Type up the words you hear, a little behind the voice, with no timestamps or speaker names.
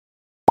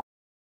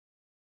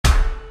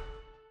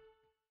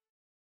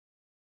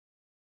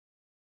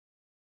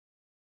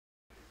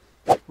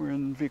We're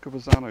in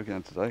Vicopisano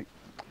again today.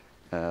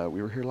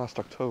 We were here last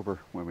October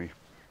when we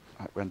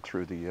went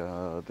through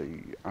the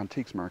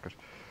antiques market.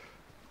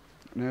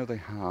 Now they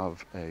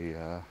have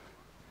a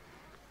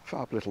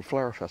fab little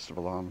flower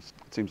festival on.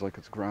 It seems like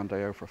it's a grand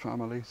day out for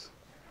families,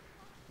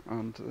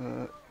 and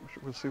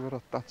we'll see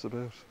what that's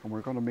about. And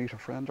we're going to meet a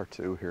friend or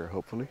two here,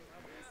 hopefully,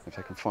 if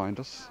they can find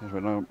us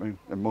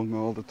among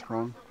all the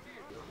throng.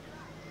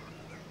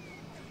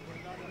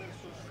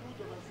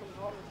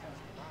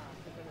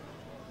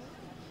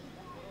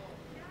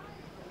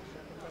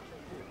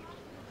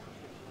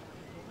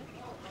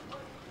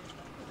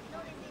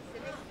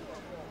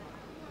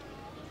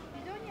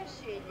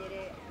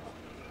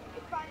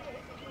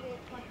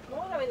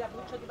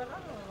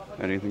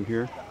 Anything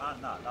here?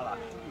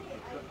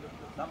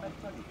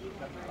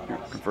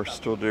 For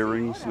stud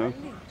earrings, no?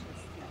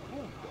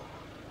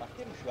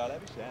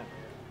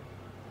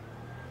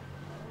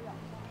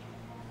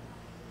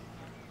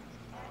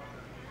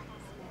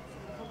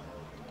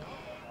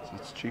 So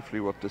that's chiefly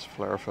what this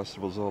flower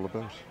festival is all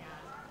about.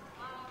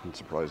 And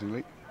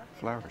surprisingly,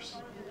 flowers.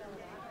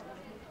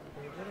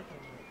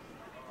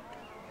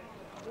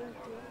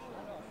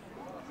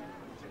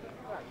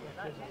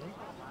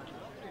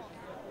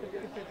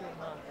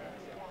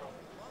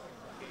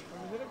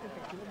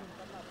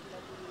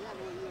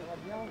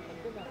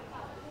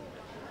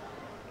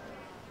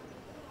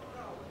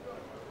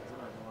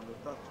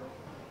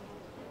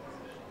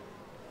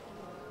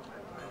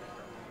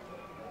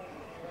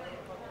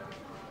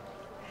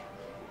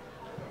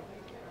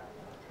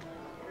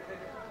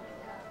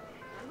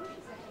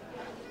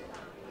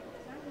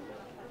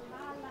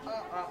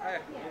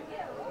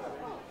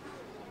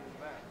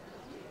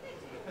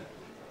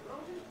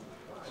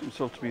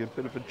 Seems to be a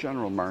bit of a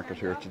general market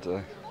here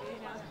today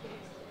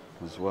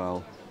as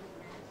well.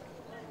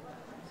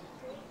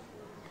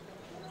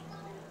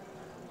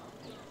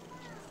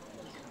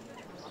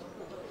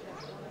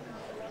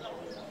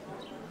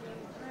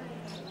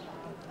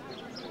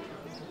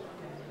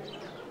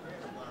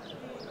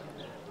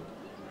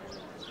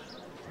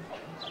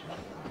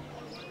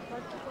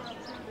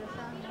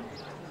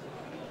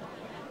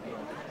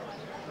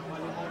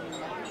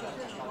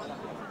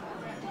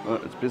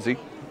 It's busy.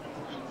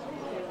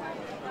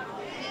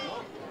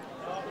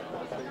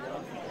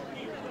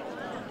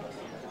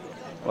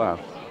 Wow.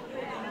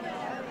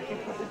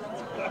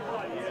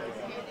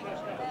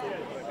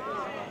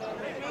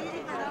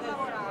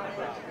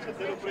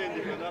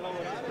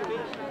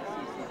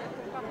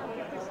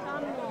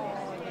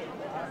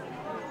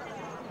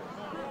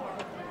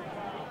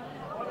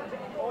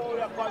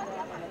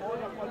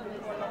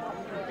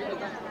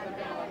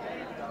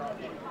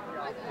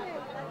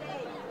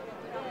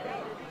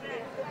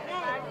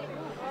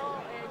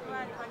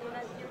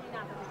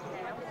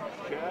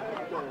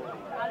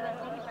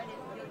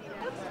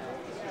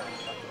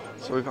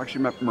 So we've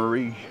actually met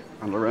Marie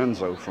and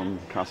Lorenzo from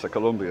Casa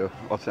Columbia,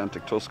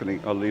 Authentic Tuscany.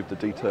 I'll leave the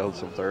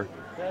details of their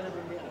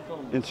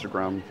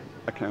Instagram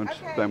account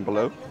down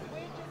below.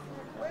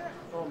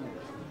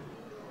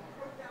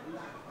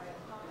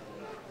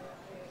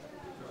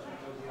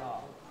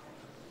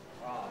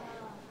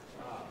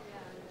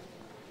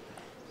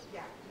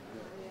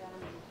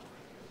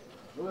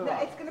 No,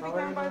 it's going to be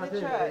down by the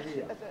church.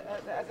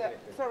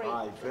 Sorry.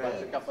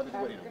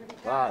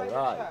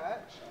 Right.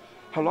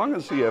 How long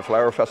has the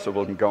flower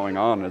festival been going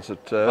on? Is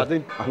it?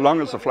 How long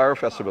has the flower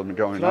festival been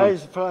going on?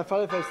 Flower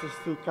festival is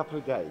still a couple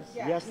of days.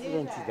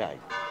 Yesterday and today.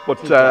 But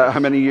how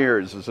many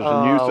years? Is it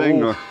a new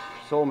thing? Or?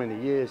 So many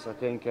years. I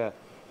think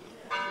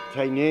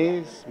 10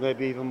 years,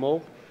 maybe even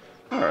more.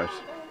 All right.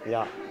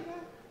 Yeah.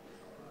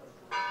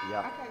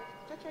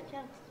 Okay.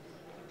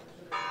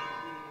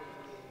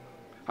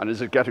 And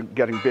is it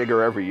getting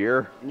bigger every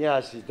year?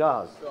 Yes, it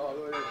does.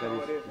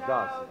 It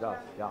does.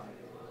 Yeah.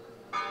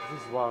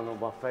 This is one of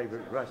my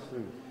favorite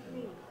restaurants.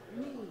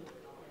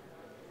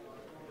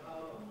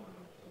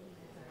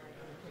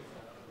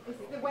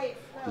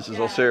 This is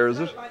us here, is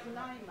it?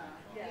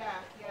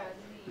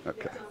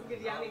 Okay.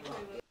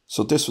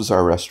 So this was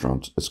our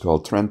restaurant. It's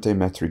called 30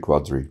 Metri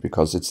Quadri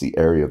because it's the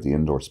area of the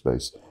indoor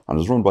space and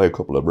is run by a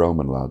couple of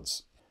Roman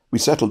lads. We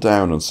settled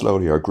down and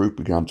slowly our group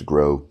began to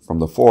grow. From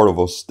the 4 of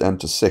us, then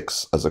to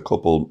 6 as a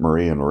couple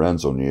Marie and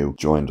Lorenzo knew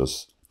joined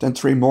us. Then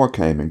 3 more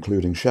came,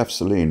 including Chef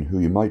Celine, who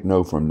you might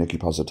know from Nikki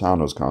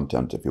Positano's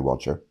content if you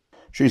watch her.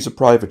 She's a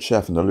private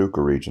chef in the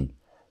Lucca region,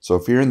 so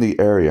if you're in the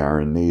area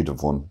or in need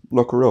of one,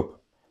 look her up.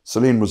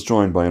 Celine was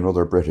joined by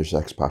another British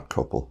expat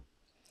couple.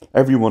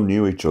 Everyone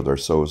knew each other,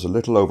 so it was a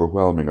little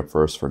overwhelming at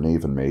first for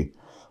Niamh and me,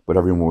 but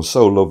everyone was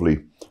so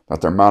lovely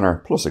that their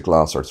manner, plus a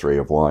glass or 3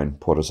 of wine,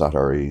 put us at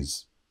our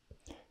ease.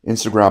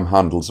 Instagram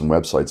handles and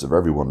websites of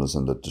everyone is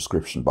in the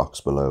description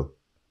box below.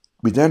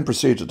 We then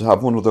proceeded to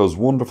have one of those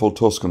wonderful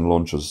Tuscan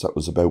lunches that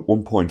was about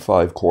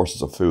 1.5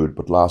 courses of food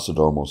but lasted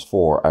almost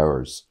 4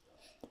 hours.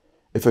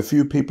 If a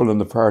few people in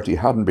the party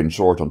hadn't been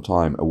short on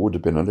time, it would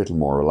have been a little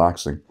more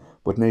relaxing,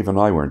 but Niamh and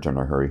I weren't in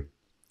a hurry.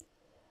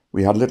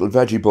 We had little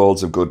veggie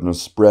bowls of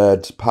goodness,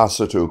 bread,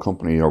 pasta to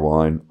accompany our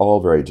wine, all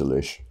very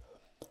delish.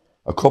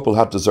 A couple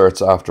had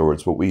desserts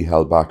afterwards, but we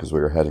held back as we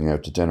were heading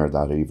out to dinner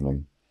that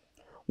evening.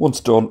 Once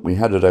done, we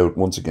headed out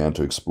once again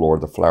to explore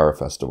the flower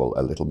festival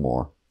a little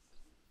more.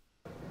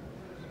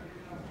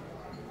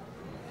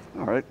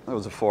 Alright, that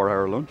was a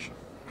 4-hour lunch.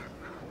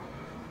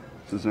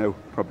 This is now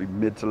probably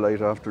mid to late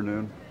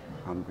afternoon,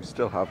 and we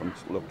still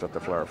haven't looked at the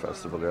flower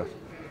festival yet.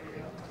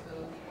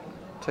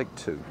 Take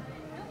 2.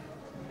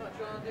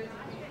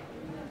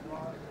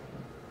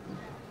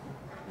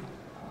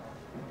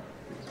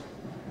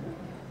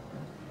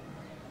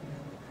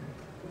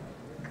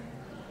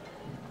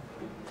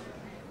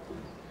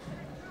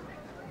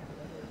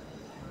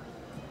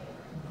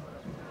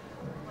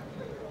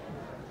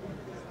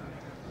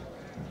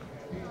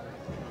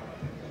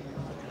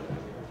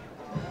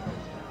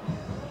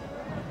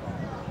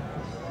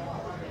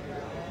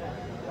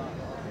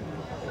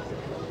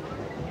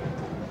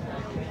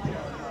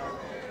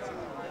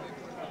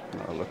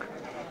 Oh, look.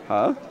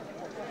 Huh?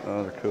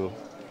 Oh, they're cool.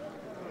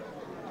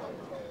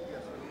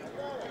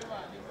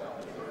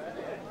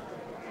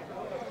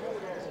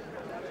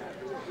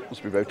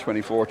 Must be about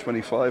 24,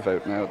 25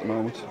 out now at the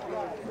moment.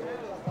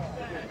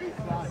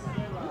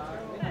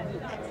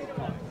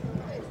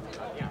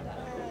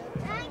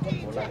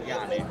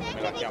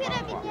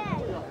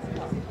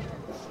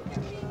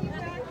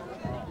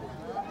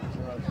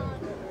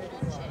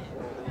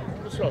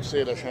 So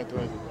sera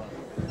 120.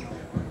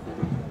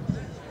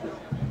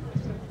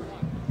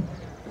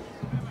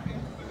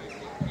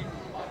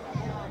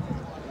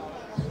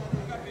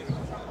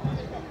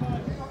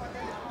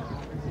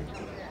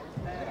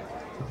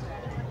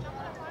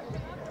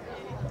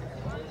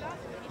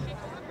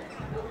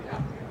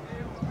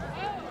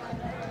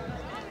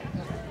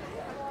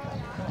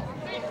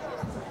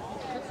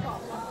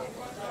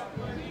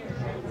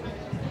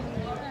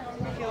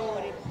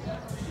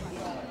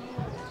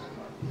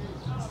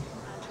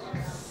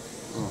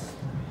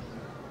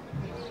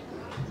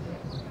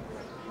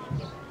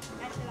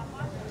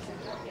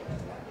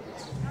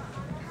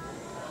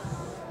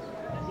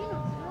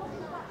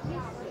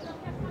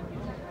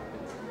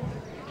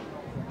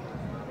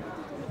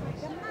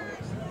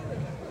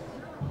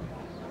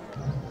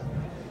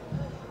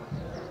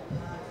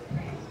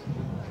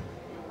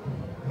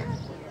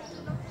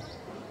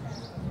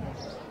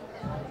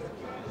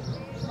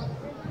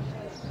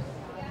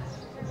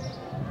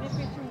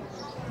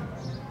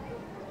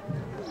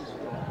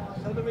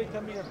 Dove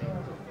cammina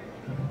bene.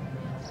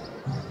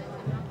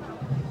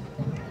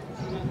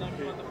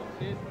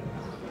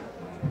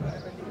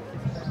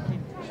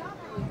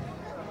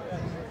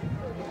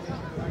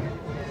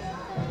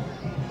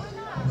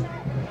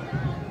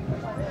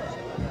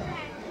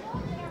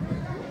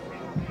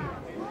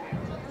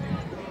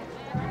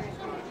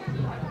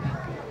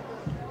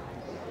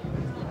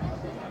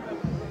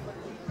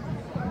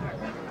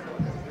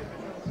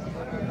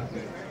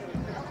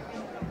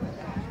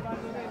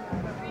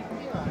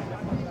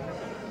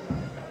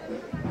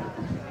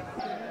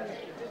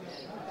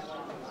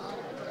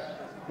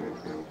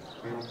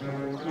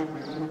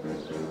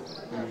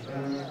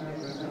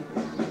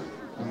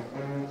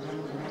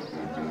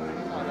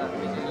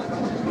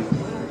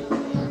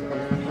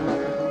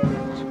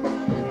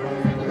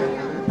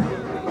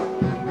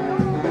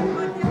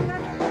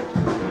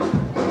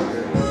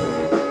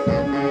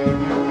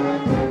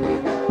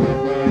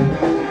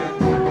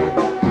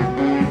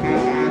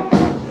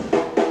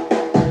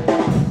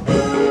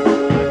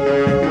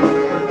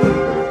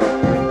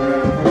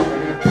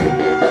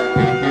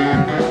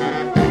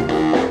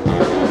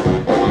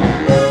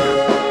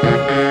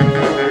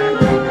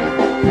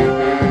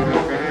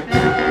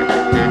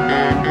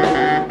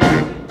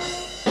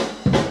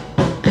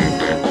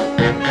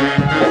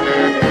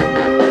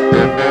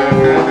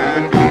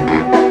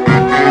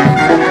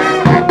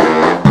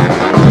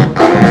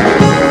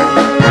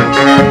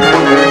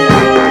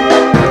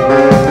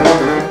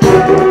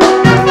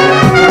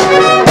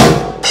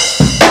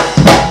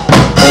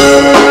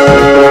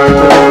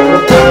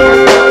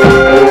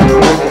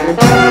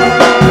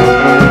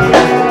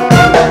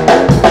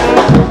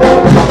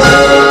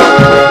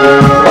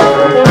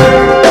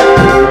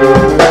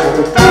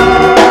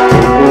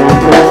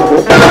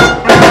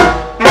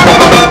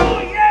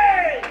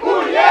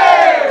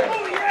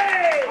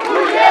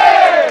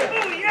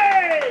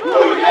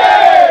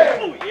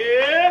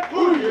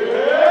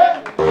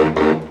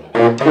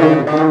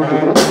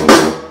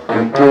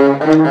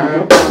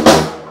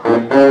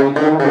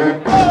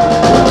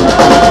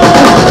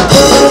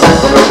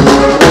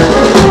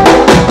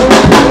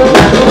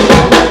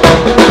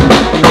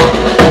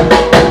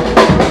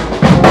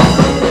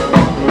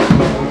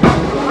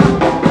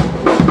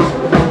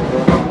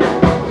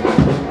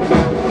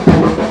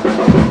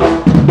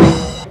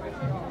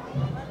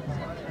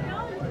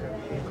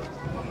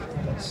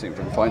 See if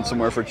we can find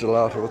somewhere for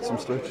gelato at some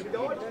stage.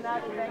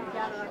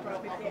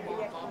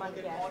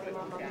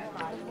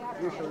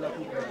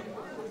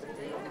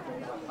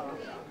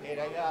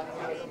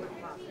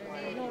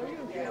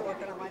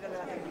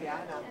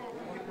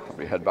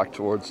 Probably head back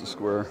towards the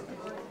square.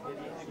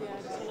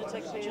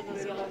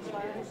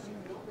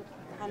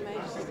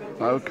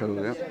 Oh,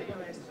 cool, yeah.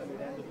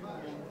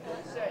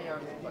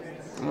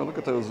 Oh, look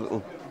at those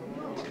little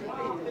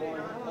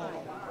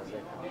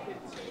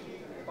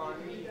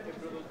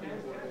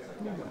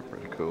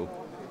cool.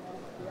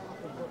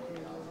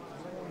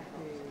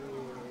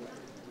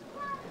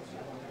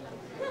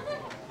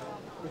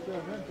 Perché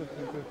la gente è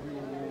sempre più...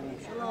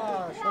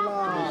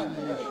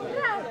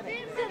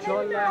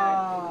 c'ho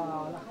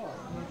la cosa,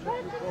 non c'è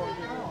più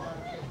poco.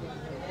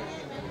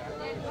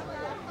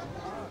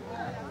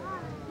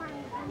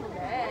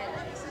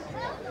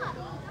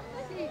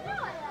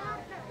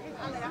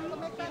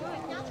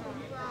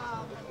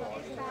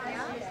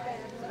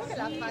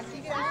 La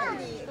fatti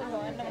grandi hanno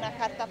una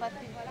carta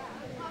particolare.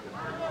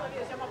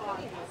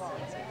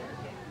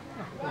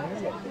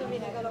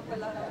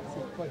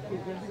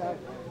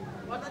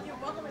 Guardati un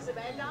po' come sei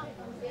bella.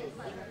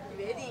 Ti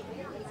vedi?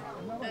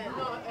 No,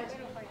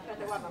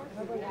 guarda.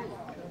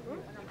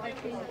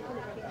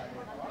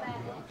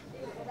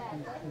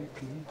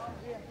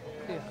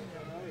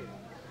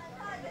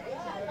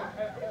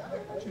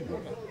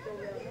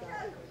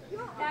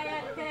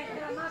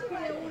 La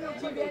macchina uno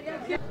ci vede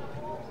anche.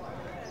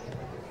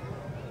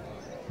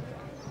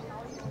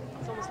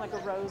 It's almost like a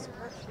rose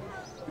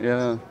perfume.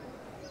 Yeah.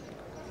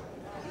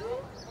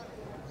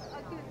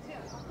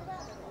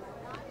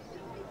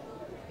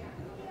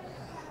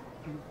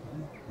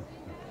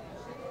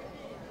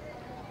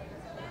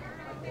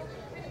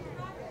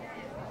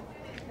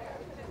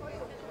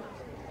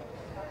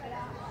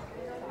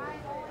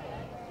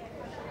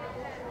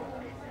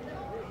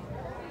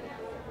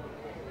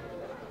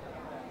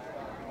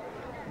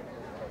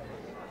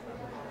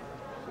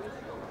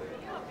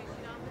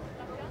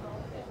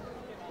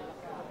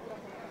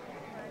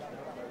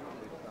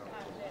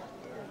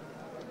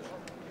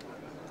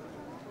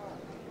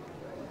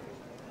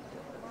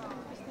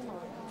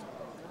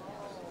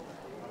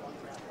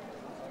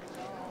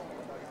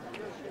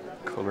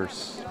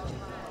 Colors.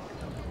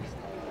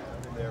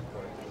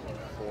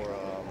 For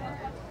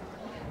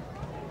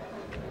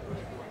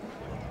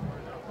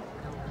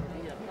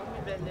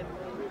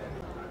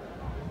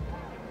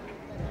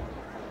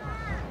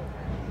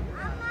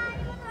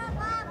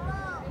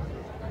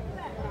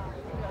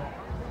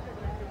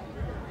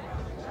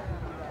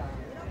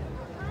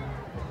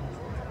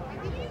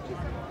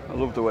I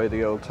love the way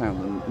the old town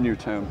and new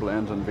town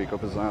blend in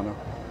Vicopisano.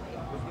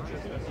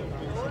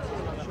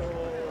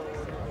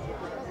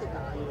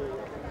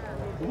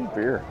 Ooh,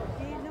 beer.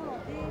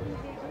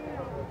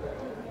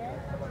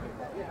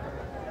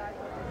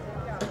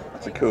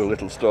 It's a cool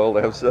little stall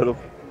they have set up.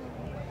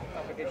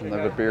 And they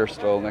have a beer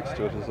stall next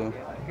to it as well.